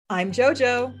I'm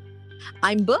JoJo,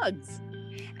 I'm Bugs.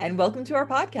 and welcome to our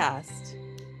podcast.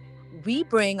 We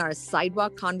bring our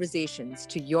sidewalk conversations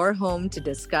to your home to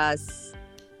discuss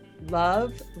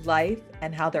Love, life,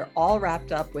 and how they're all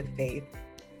wrapped up with faith.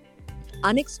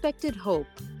 Unexpected Hope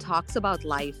talks about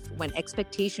life when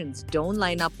expectations don't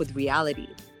line up with reality.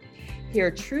 Hear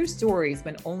true stories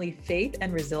when only faith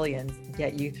and resilience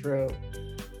get you through.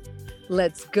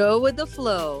 Let's go with the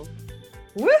flow.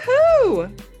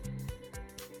 Woohoo!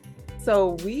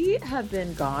 So we have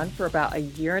been gone for about a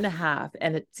year and a half,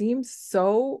 and it seems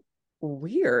so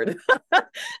weird.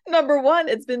 Number one,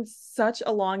 it's been such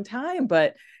a long time,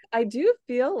 but I do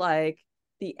feel like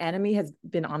the enemy has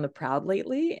been on the proud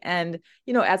lately. And,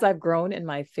 as I've grown in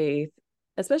my faith,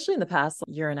 especially in the past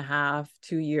year and a half,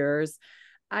 2 years,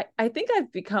 I think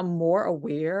I've become more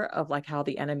aware of like how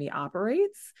the enemy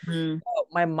operates.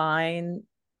 My mind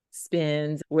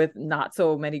spins with not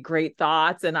so many great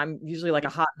thoughts, and I'm usually like a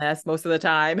hot mess most of the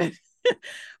time.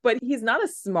 But he's not a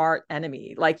smart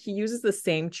enemy. Like he uses the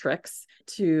same tricks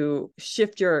to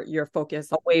shift your focus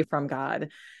away from God.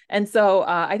 And so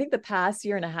I think the past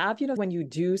year and a half, when you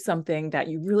do something that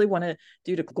you really want to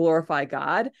do to glorify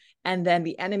God, and then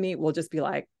the enemy will just be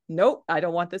like, nope, I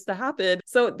don't want this to happen.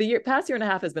 So the past year and a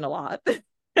half has been a lot.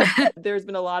 There's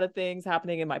been a lot of things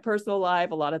happening in my personal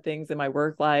life, a lot of things in my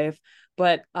work life.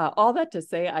 But all that to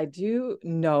say, I do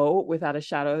know without a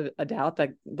shadow of a doubt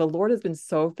that the Lord has been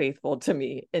so faithful to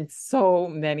me in so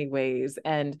many ways.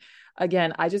 And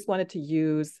again, I just wanted to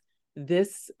use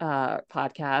this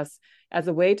podcast as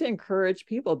a way to encourage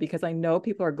people, because I know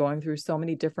people are going through so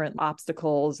many different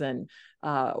obstacles and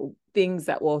things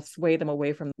that will sway them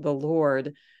away from the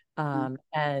Lord.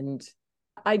 And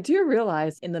I do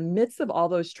realize in the midst of all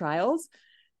those trials,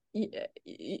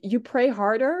 you pray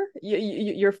harder,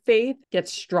 your faith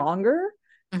gets stronger.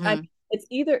 Mm-hmm. It's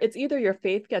either your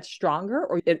faith gets stronger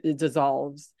or it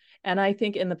dissolves. And I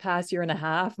think in the past year and a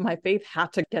half, my faith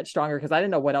had to get stronger because I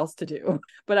didn't know what else to do.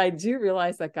 But I do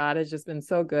realize that God has just been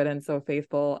so good and so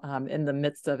faithful in the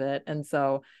midst of it. And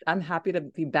so I'm happy to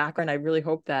be back. And I really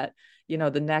hope that,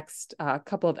 the next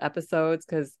couple of episodes,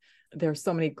 because there's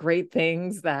so many great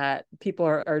things that people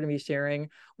are going to be sharing,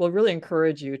 will really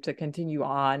encourage you to continue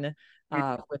on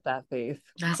with that faith.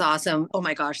 That's awesome. Oh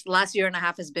my gosh. The last year and a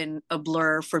half has been a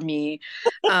blur for me.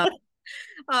 I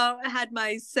had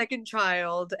my second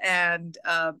child, and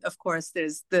of course,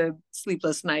 there's the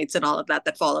sleepless nights and all of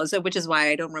that follows, which is why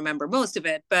I don't remember most of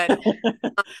it. But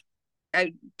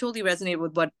I totally resonate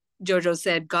with what Jojo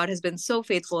said. God has been so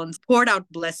faithful and poured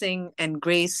out blessing and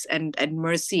grace and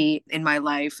mercy in my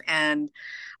life. And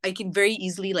I can very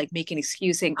easily like make an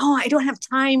excuse saying, oh, I don't have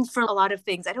time for a lot of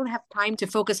things. I don't have time to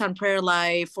focus on prayer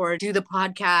life or do the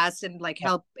podcast and like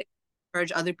help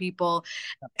encourage other people.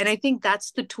 And I think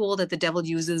that's the tool that the devil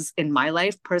uses in my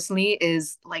life personally,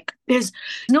 is like, there's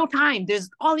no time. There's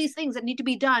all these things that need to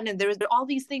be done. And there's all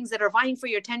these things that are vying for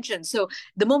your attention. So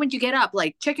the moment you get up,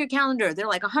 like check your calendar, there are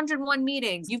like 101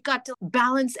 meetings. You've got to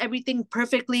balance everything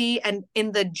perfectly. And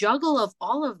in the juggle of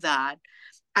all of that,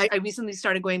 I recently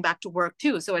started going back to work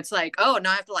too. So it's like, oh,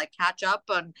 now I have to like catch up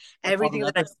on everything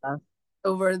that I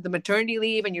over the maternity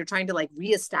leave, and you're trying to like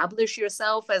reestablish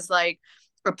yourself as like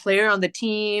a player on the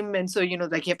team. And so, like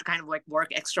you have to kind of like work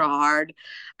extra hard.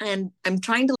 And I'm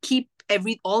trying to keep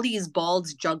all these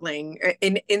balls juggling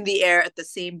in the air at the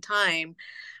same time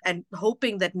and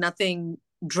hoping that nothing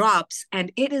drops.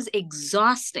 And it is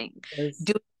exhausting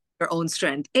doing your own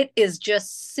strength. It is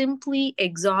just simply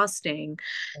exhausting.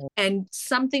 And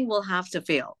something will have to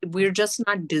fail. We're just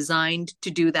not designed to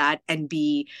do that and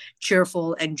be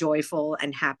cheerful and joyful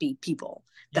and happy people.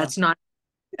 That's not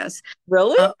us.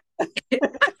 Really?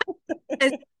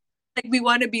 Like we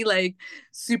want to be like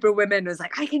super women. It's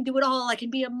like, I can do it all. I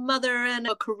can be a mother and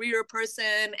a career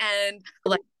person and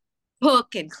like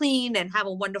cook and clean and have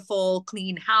a wonderful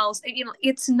clean house. And,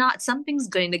 it's not, something's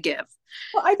going to give.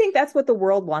 Well, I think that's what the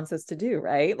world wants us to do,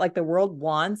 right? Like the world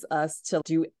wants us to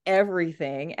do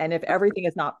everything. And if everything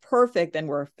is not perfect, then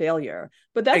we're a failure.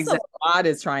 But that's not what God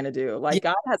is trying to do. Like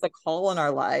God has a call in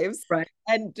our lives. Right.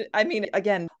 And I mean,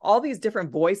 again, all these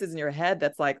different voices in your head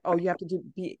that's like, oh, you have to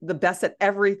be the best at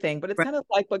everything. But it's kind of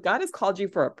like, but God has called you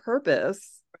for a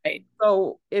purpose. Right.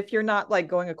 So if you're not like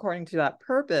going according to that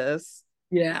purpose,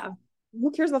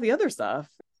 who cares about the other stuff?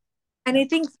 And I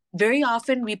think very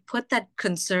often we put that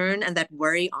concern and that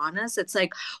worry on us. It's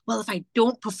like, well, if I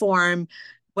don't perform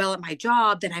well at my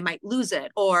job, then I might lose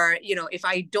it. Or, if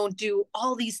I don't do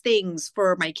all these things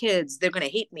for my kids, they're going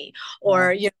to hate me.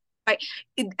 Or,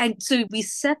 and so we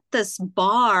set this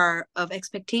bar of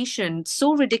expectation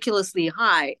so ridiculously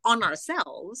high on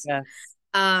ourselves. Yes.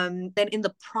 That in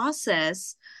the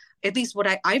process, at least what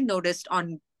I've noticed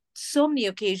on so many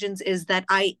occasions is that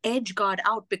I edge God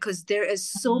out because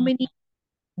there's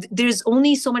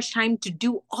only so much time to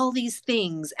do all these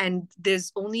things, and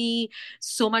there's only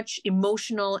so much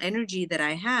emotional energy that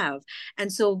I have.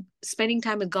 And so spending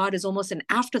time with God is almost an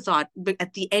afterthought. But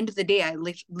at the end of the day, I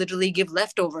literally give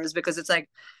leftovers because it's like,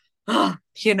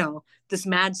 this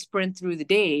mad sprint through the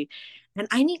day. And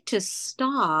I need to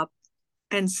stop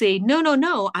and say, no, no,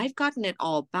 no, I've gotten it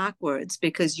all backwards,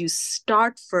 because you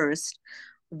start first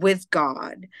with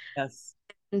God. Yes.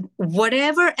 And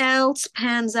whatever else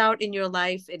pans out in your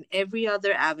life in every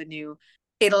other avenue,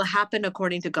 it'll happen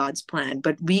according to God's plan.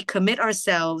 But we commit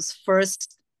ourselves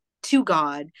first to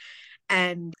God,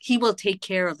 and He will take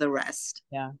care of the rest.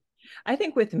 Yeah. I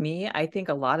think with me, I think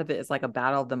a lot of it is like a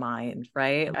battle of the mind,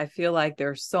 right? I feel like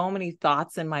there's so many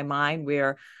thoughts in my mind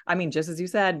where, I mean, just as you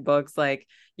said, books like,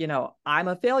 I'm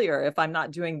a failure if I'm not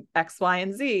doing X, Y,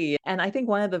 and Z. And I think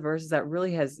one of the verses that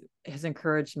really has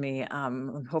encouraged me,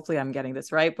 hopefully I'm getting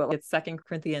this right, but it's 2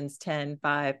 Corinthians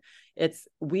 10:5. It's,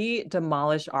 we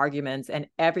demolish arguments and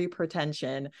every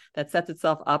pretension that sets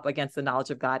itself up against the knowledge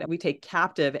of God. And we take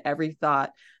captive every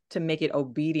thought to make it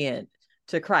obedient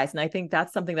to Christ. And I think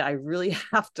that's something that I really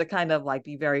have to kind of like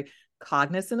be very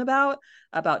cognizant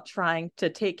about trying to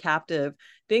take captive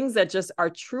things that just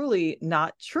are truly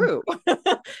not true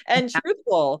and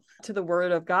truthful to the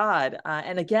word of God.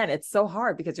 And again, it's so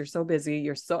hard because you're so busy.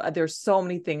 There's so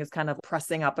many things kind of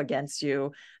pressing up against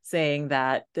you, saying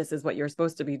that this is what you're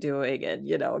supposed to be doing. And,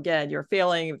 again, you're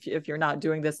failing if you're not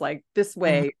doing this like this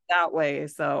way, that way.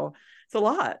 So it's a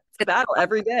lot. It's a battle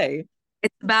every day.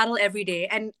 It's a battle every day.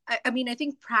 And I mean, I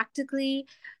think practically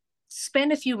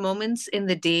spend a few moments in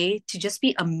the day to just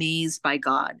be amazed by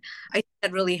God. I think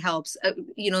that really helps.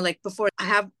 Like before, I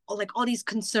have like all these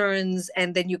concerns,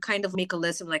 and then you kind of make a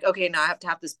list of like, okay, now I have to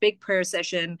have this big prayer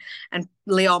session and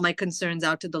lay all my concerns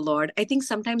out to the Lord. I think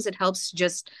sometimes it helps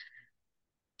just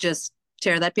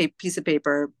tear that piece of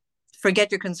paper,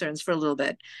 forget your concerns for a little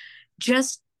bit,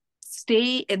 just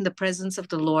stay in the presence of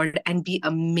the Lord and be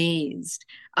amazed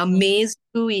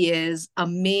who He is,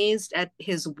 amazed at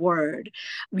His word.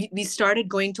 We started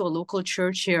going to a local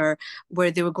church here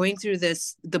where they were going through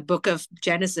the book of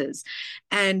Genesis,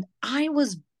 and I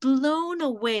was blown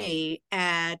away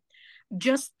at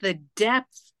just the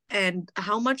depth and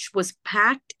how much was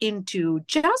packed into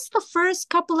just the first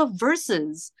couple of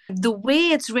verses. The way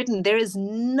it's written, there is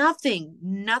nothing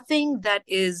that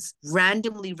is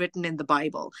randomly written in the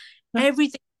Bible.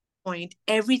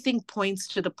 Everything points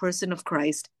to the person of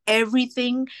Christ.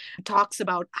 Everything talks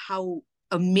about how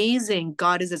amazing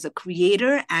God is as a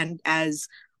creator and as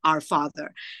our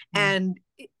Father. And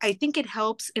I think it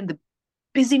helps in the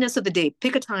busyness of the day.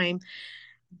 Pick a time,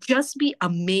 just be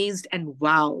amazed and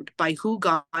wowed by who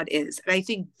God is. And I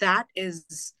think that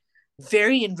is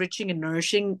very enriching and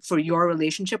nourishing for your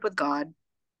relationship with God.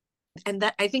 And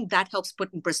that, I think that helps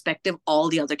put in perspective all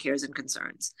the other cares and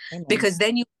concerns. Amen. Because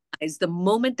then you realize the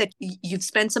moment that you've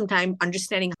spent some time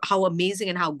understanding how amazing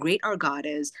and how great our God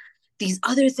is, these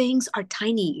other things are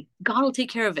tiny. God will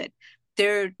take care of it.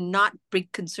 They're not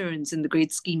big concerns in the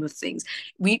great scheme of things.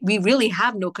 We really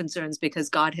have no concerns because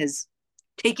God has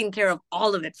taken care of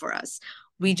all of it for us.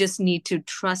 We just need to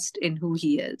trust in who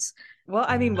He is. Well,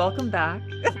 I mean, welcome back.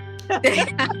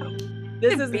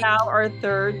 This is now our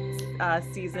third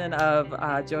season of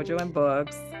JoJo and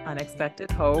Books,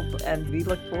 Unexpected Hope. And we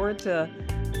look forward to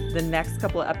the next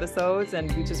couple of episodes.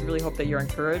 And we just really hope that you're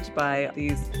encouraged by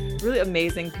these really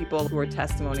amazing people who are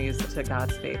testimonies to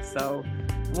God's faith. So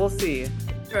we'll see.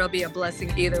 It'll be a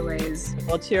blessing either ways.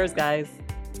 Well, cheers, guys.